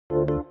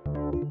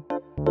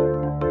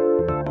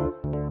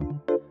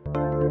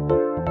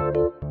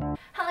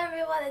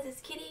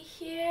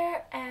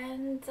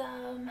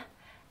and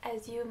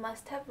as you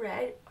must have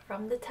read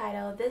from the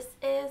title, this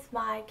is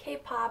my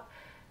K-pop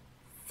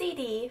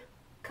CD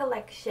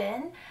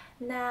collection.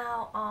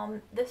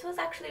 Now, this was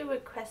actually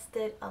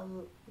requested a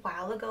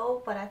while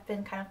ago, but I've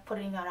been kind of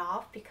putting it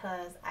off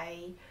because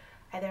I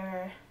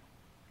either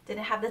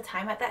didn't have the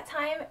time at that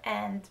time,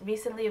 and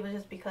recently it was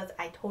just because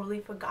I totally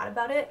forgot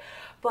about it.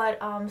 But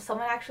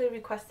someone actually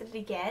requested it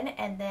again,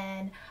 and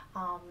then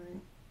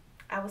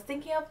I was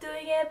thinking of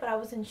doing it, but I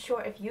wasn't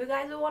sure if you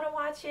guys would want to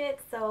watch it.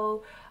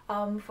 So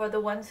for the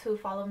ones who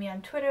follow me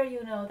on Twitter,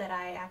 you know that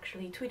I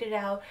actually tweeted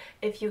out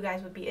if you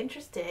guys would be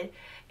interested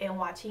in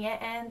watching it,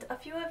 and a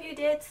few of you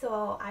did,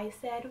 so I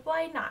said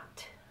why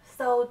not.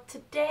 So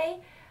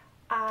today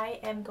I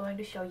am going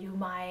to show you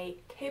my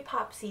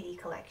K-pop CD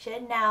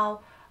collection.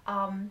 Now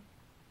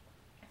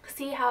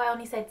see how I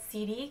only said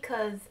CD,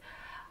 because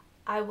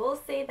I will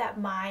say that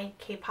my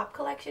K-pop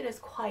collection is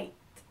quite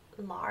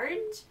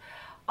large.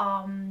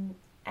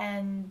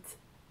 And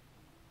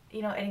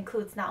you know, it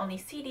includes not only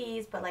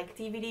CDs but like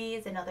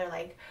DVDs and other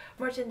like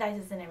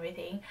merchandises and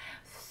everything.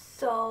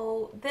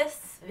 So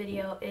this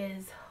video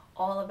is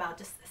all about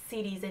just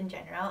CDs in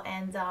general,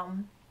 and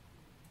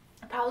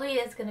probably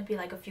is gonna be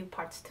like a few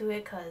parts to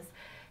it because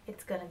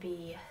it's gonna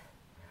be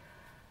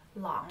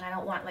long. I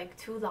don't want like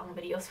too long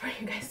videos for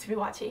you guys to be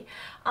watching.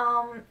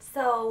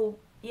 So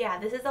yeah,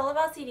 this is all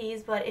about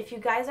CDs, but if you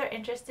guys are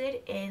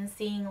interested in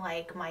seeing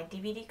like my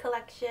DVD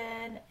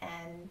collection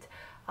and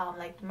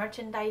like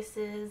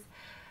merchandises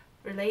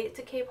related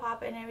to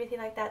K-pop and everything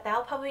like that,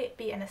 that'll probably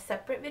be in a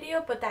separate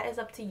video, but that is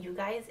up to you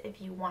guys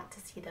if you want to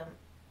see them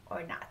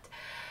or not.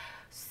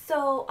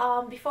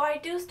 So before I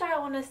do start, I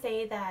want to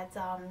say that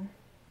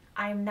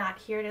I'm not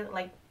here to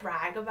like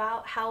brag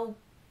about how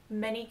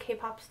many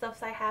K-pop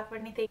stuffs I have or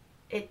anything.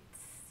 It's,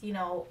 you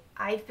know,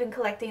 I've been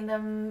collecting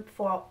them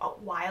for a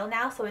while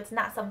now, so it's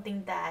not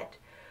something that,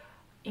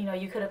 you know,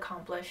 you could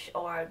accomplish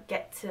or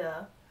get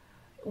to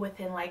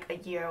within like a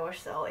year or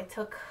so. It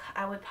took,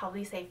 I would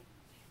probably say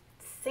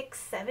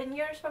 6-7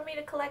 years for me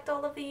to collect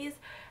all of these,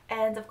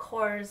 and of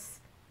course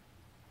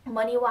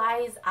money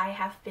wise I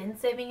have been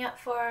saving up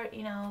for,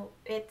 you know,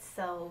 it,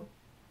 so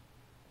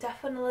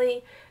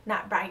definitely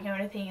not bragging or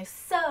anything.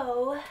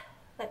 So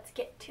let's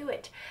get to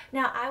it.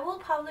 Now I will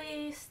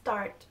probably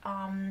start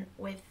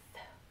with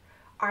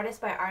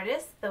artist by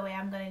artist, the way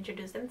I'm going to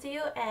introduce them to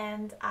you,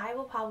 and I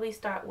will probably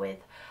start with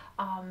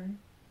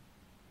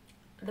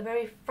the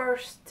very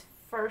first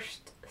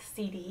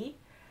CD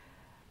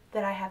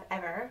that I have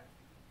ever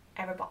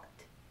bought.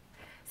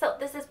 So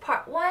this is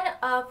part 1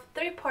 of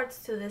 3 parts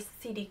to this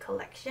CD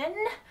collection.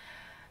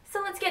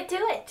 So let's get to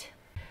it.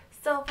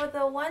 So for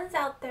the ones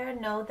out there,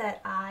 know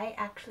that I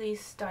actually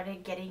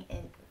started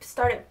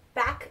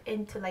back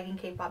into liking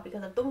K-pop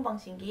because of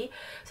동방신기.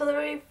 So the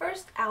very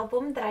first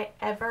album that I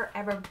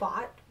ever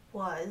bought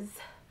was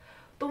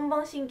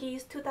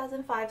동방신기's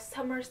 2005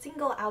 summer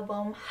single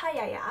album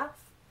하야야.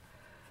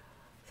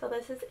 So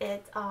this is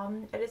it.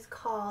 It is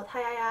called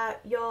하야야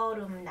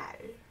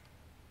여름날.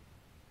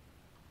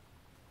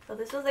 So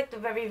this was like the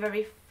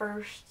very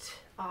first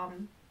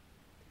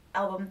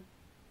album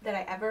that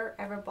I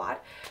ever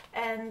bought,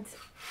 and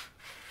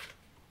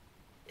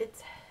it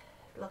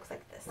looks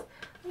like this,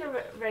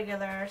 a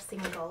regular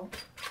single.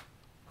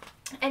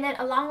 And then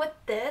along with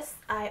this,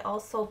 I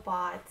also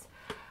bought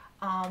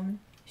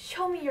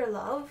Show Me Your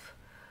Love.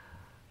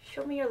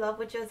 Show Me Your Love,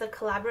 which is a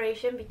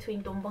collaboration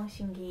between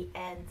동방신기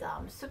and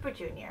Super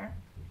Junior,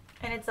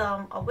 and it's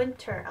a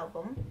winter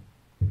album.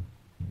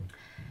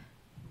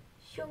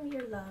 Show Me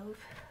Your Love.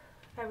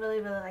 I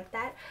really like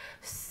that.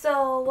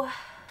 So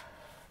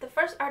the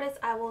first artist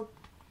I will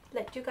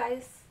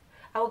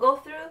go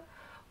through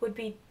would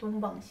be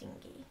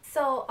동방신기.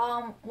 So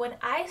when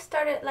I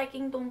started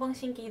liking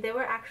동방신기, they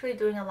were actually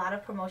doing a lot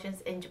of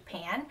promotions in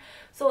Japan.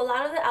 So a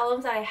lot of the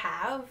albums that I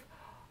have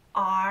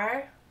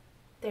are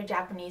their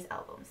Japanese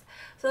albums.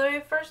 So the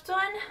very first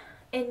one,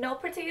 in no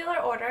particular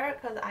order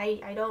because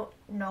I don't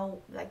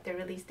know like their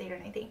release date or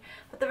anything,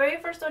 but the very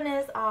first one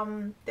is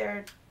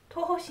their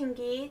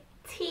토호신기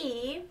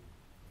T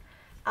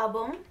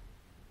album.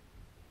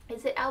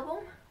 Is it album?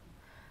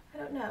 I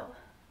don't know.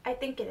 I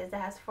think it is. It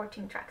has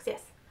 14 tracks,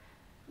 yes.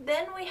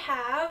 Then we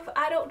have,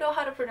 I don't know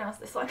how to pronounce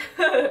this one.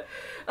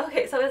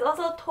 Okay, so it's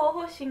also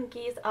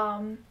토호신기's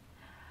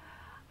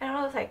I don't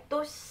know, it's like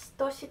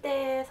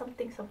도시대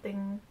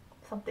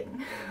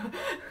something.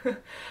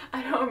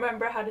 I don't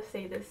remember how to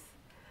say this,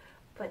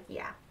 but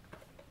yeah.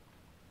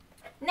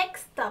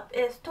 Next up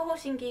is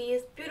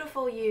토호신기's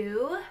Beautiful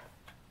You.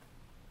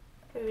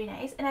 Very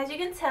nice. And as you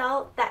can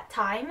tell, that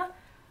time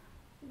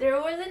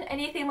there wasn't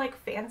anything like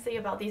fancy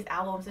about these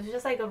albums. It's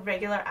just like a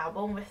regular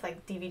album with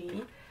like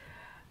DVD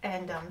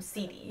and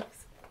CDs.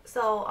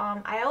 So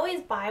I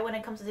always buy, when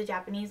it comes to the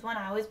Japanese one,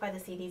 I always buy the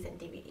CDs and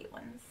DVD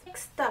ones.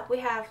 Next up we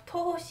have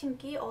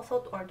토호신기,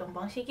 also, or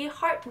동방신기,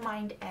 Heart,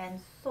 Mind and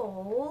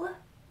Soul.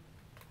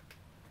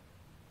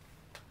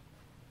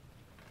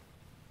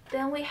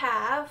 Then we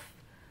have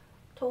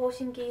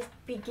토호신기's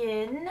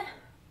Begin.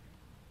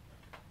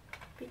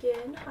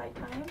 High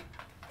Time.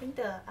 I think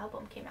the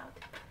album came out.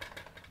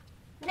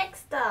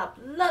 Next up,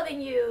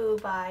 Loving You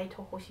by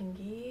Toho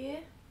Shingi.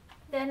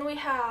 Then we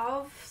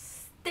have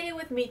Stay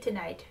With Me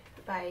Tonight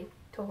by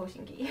Toho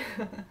Shingi.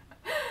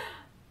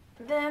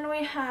 Then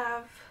we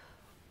have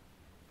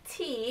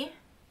T,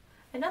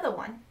 another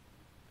one.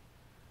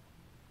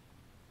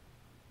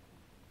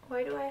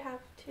 Why do I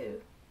have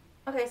two?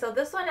 Okay, so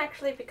this one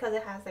actually, because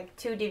it has like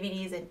 2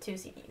 DVDs and 2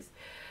 CDs,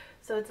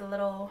 so it's a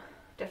little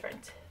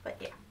different, but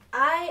yeah.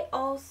 I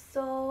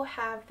also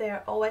have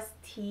their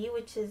OST,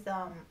 which is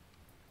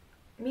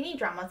mini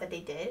dramas that they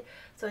did.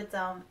 So it's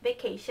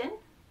Vacation.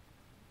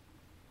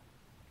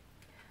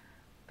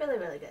 Really,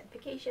 really good.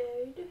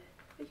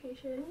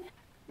 Vacation.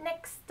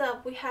 Next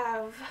up we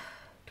have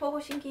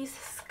Toho Shingi's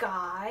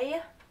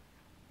Sky.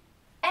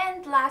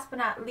 And last but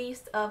not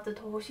least of the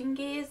Toho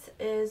Shingis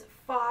is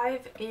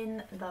Five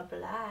in the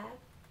Black.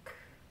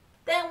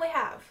 Then we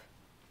have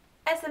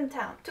SM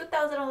Town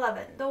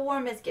 2011, The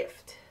Warmest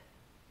Gift.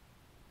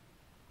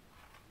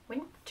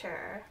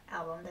 Winter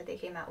album that they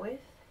came out with.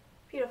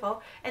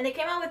 Beautiful. And they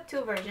came out with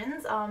 2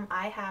 versions.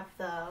 I have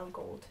the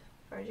gold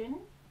version.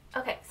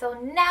 Okay, so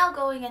now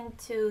going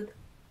into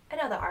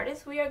another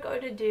artist, we are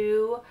going to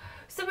do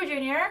Super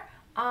Junior.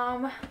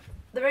 The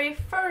very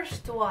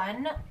first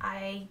one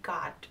I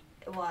got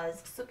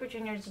was Super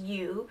Junior's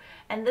You,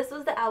 and this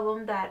was the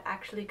album that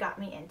actually got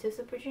me into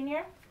Super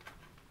Junior.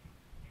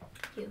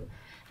 You.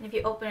 And if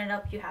you open it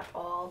up, you have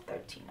all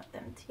 13 of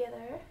them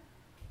together.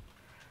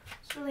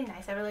 It's really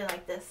nice. I really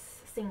like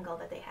this single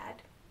that they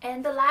had.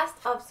 And the last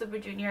of Super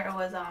Junior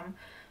was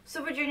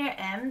Super Junior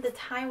M, the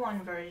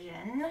Taiwan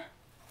version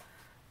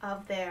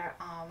of their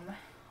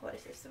what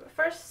is this?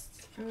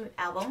 First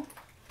album,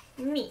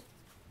 Me.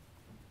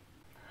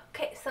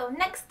 Okay, so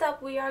next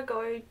up we are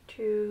going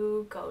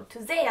to go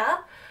to Zaya.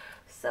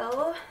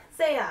 So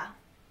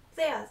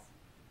Zaya's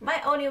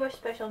My Only Wish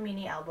Special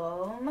Mini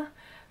album.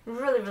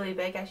 Really, really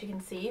big, as you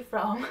can see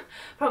from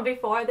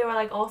before. They were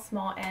like all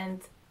small,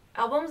 and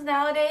albums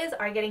nowadays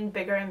are getting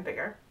bigger and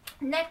bigger.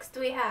 Next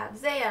we have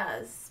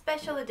Zaya's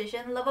Special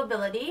Edition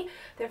Lovability,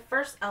 their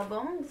first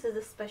album. This is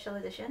a special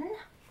edition.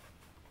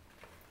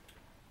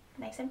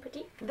 Nice and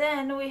pretty.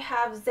 Then we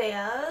have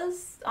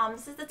Zaya's,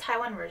 this is the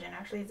Taiwan version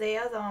actually,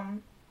 Zaya's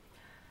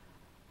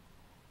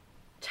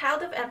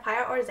Child of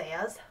Empire, or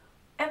Zaya's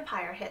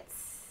Empire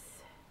Hits.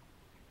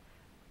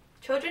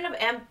 Children of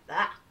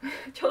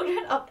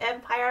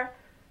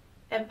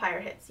Empire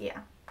Hits, yeah.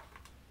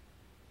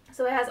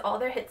 So it has all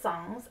their hit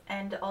songs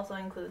and also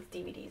includes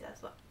DVDs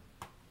as well.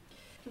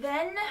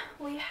 Then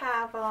we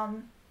have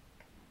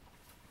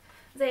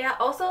Zaya,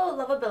 also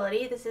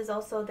Lovability. This is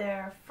also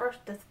their first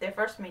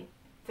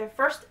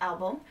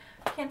album.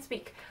 Can't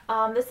speak.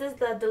 This is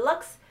the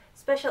Deluxe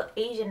Special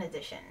Asian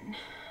Edition.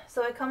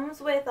 So it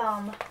comes with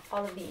all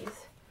of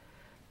these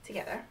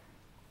together.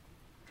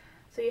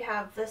 So you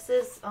have, this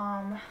is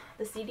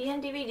the CD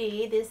and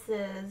DVD. This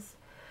is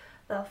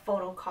the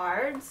photo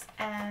cards,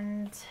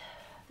 and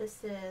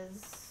this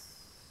is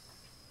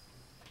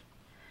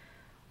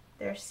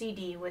their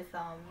CD with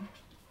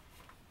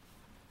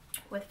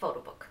photo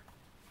book.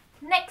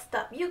 Next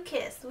up, You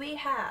Kiss. We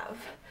have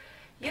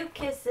You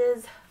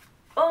Kiss's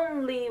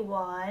Only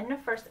One,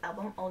 first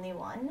album, Only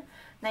One.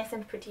 Nice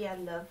and pretty. I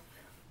love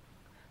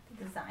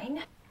the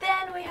design.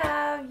 Then we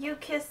have You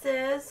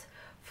Kiss's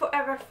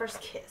Forever First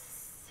Kiss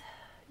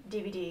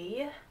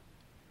DVD.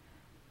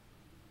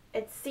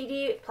 It's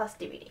CD plus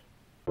DVD.